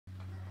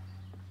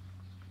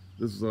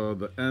This is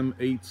the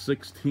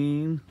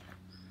M816,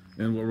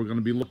 and what we're going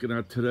to be looking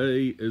at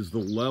today is the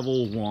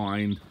level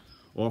wind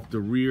off the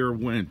rear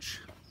winch.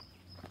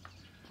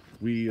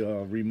 We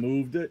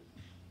removed it.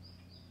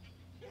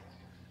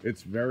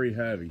 It's very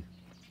heavy.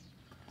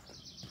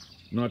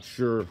 Not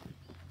sure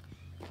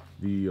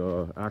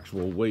the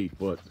actual weight,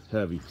 but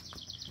heavy.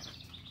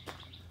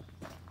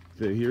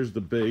 Okay, here's the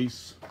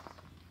base.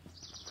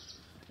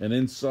 And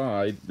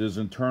inside, there's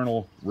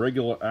internal,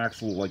 regular,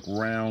 actual, like,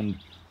 round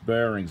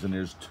bearings, and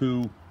there's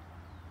two,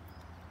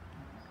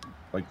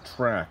 like,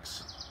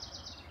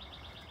 tracks.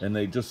 And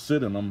they just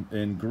sit in them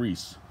in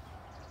grease.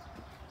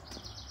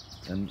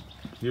 And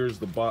here's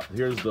this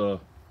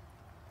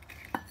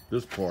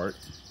part.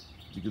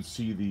 You can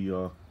see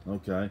the,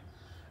 okay.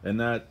 And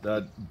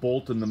that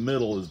bolt in the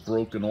middle is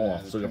broken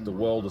off, so you have to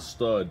weld a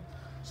stud.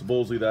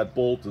 Supposedly that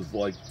bolt is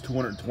like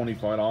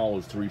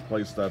 $225 to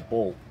replace that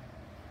bolt.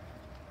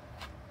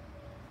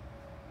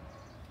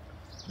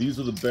 These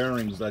are the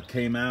bearings that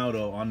came out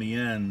on the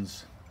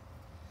ends.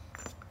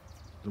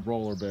 The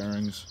roller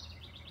bearings.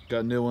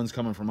 Got new ones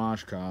coming from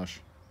Oshkosh.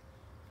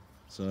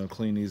 So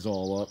clean these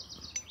all up.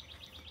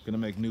 Gonna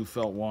make new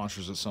felt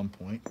washers at some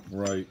point.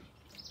 Right.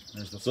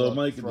 There's the so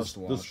Mike,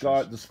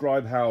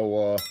 describe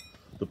how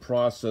the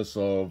process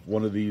of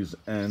one of these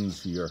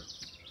ends here.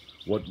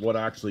 What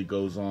actually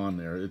goes on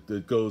there?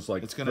 It goes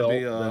like it's gonna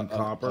be then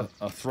copper.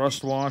 A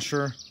thrust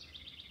washer,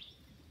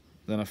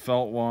 then a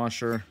felt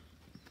washer.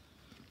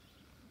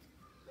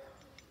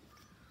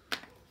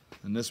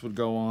 And this would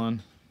go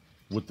on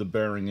with the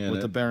bearing in it.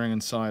 With the bearing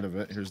inside of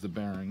it. Here's the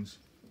bearings.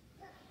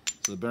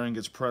 So the bearing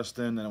gets pressed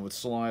in, then it would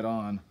slide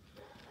on.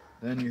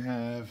 Then you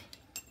have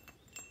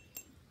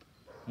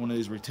one of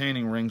these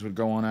retaining rings would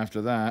go on after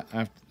that,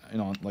 you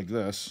know, like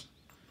this.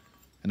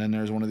 And then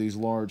there's one of these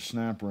large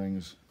snap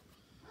rings,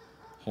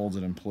 holds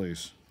it in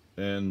place.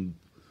 And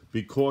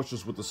be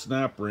cautious with the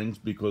snap rings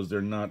because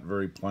they're not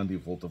very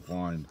plentiful to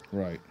find.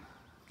 Right,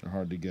 they're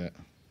hard to get.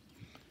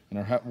 And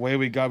our way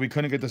we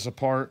couldn't get this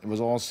apart. It was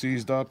all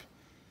seized up.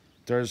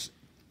 There's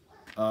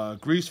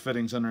grease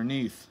fittings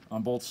underneath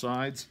on both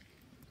sides,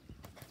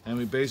 and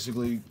we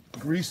basically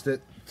greased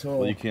it till.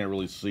 Well, you can't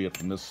really see it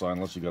from this side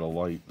unless you got a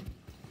light.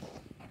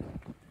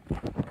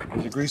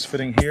 There's a grease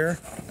fitting here,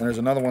 and there's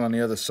another one on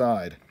the other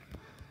side.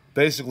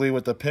 Basically,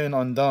 with the pin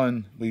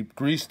undone, we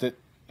greased it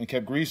and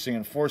kept greasing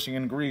and forcing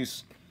in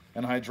grease,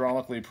 and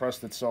hydraulically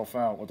pressed itself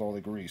out with all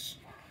the grease.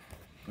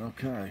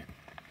 Okay.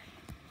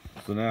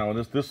 So now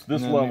this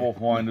level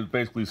wind is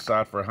basically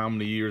sat for how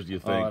many years do you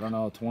think? I don't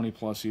know, 20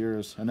 plus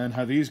years. And then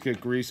how these get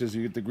greased is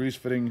you get the grease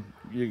fitting,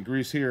 you get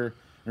grease here.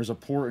 There's a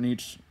port in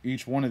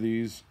each one of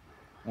these,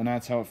 and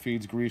that's how it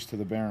feeds grease to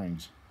the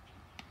bearings.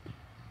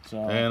 So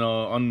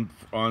and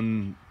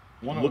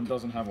one of them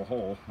doesn't have a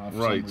hole.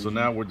 Right. So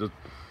now we're just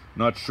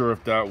not sure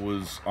if that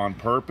was on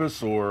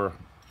purpose or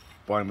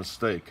by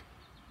mistake.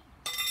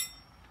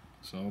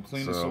 So we'll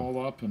clean this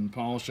all up and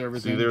polish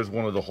everything. See, there's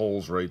one of the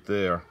holes right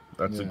there.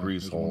 That's a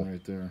grease hole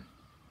right there.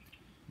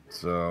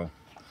 So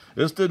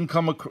this didn't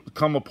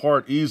come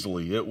apart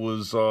easily. It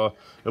was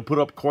it put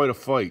up quite a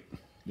fight.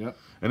 Yep.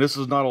 And this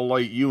is not a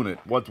light unit.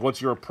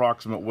 What's your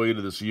approximate weight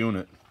of this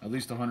unit? At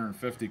least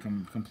 150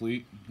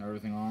 complete,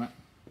 everything on it.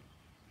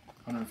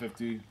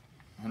 150,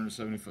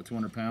 170,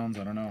 200 pounds.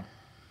 I don't know.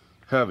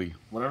 Heavy.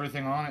 With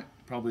everything on it,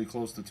 probably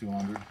close to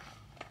 200.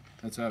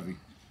 That's heavy.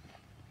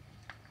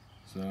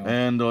 So.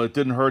 And it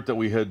didn't hurt that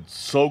we had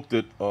soaked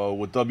it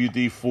with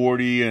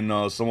WD-40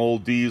 and some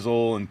old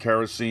diesel and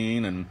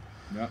kerosene and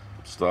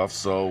stuff.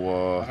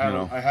 So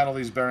I had all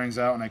these bearings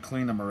out and I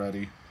cleaned them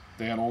already.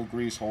 They had old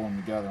grease holding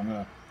them together. I'm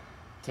gonna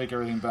take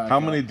everything back. How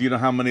many? Do you know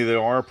how many there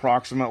are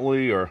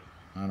approximately, or?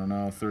 I don't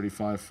know,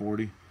 35,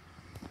 40.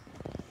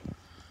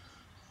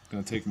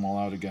 Gonna take them all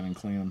out again and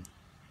clean them.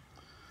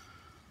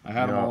 I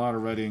had them all out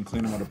already and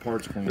cleaned them with a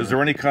parts cleaner. Is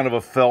there any kind of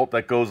a felt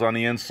that goes on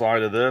the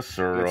inside of this,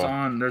 or? It's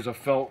on. There's a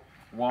felt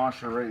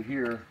washer right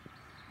here.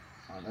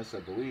 On this, I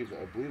believe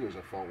there's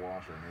a felt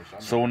washer in here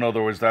somewhere. So in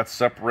other words, that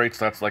separates.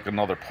 That's like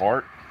another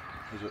part.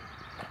 Is it?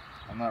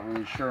 I'm not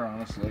really sure,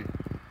 honestly.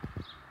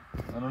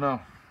 I don't know.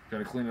 Got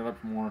to clean it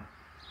up more.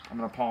 I'm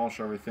gonna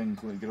polish everything,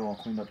 get it all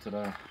cleaned up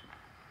today.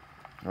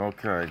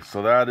 Okay,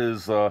 so that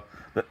is the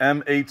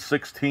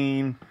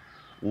M816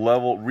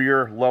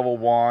 rear level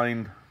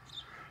wind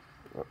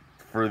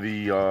for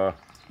the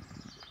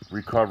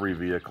recovery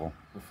vehicle.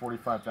 The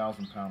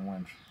 45,000-pound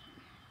winch.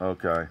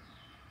 Okay.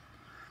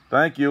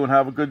 Thank you, and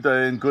have a good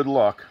day and good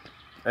luck.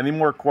 Any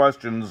more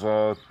questions,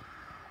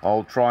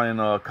 I'll try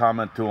and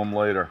comment to them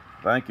later.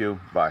 Thank you.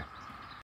 Bye.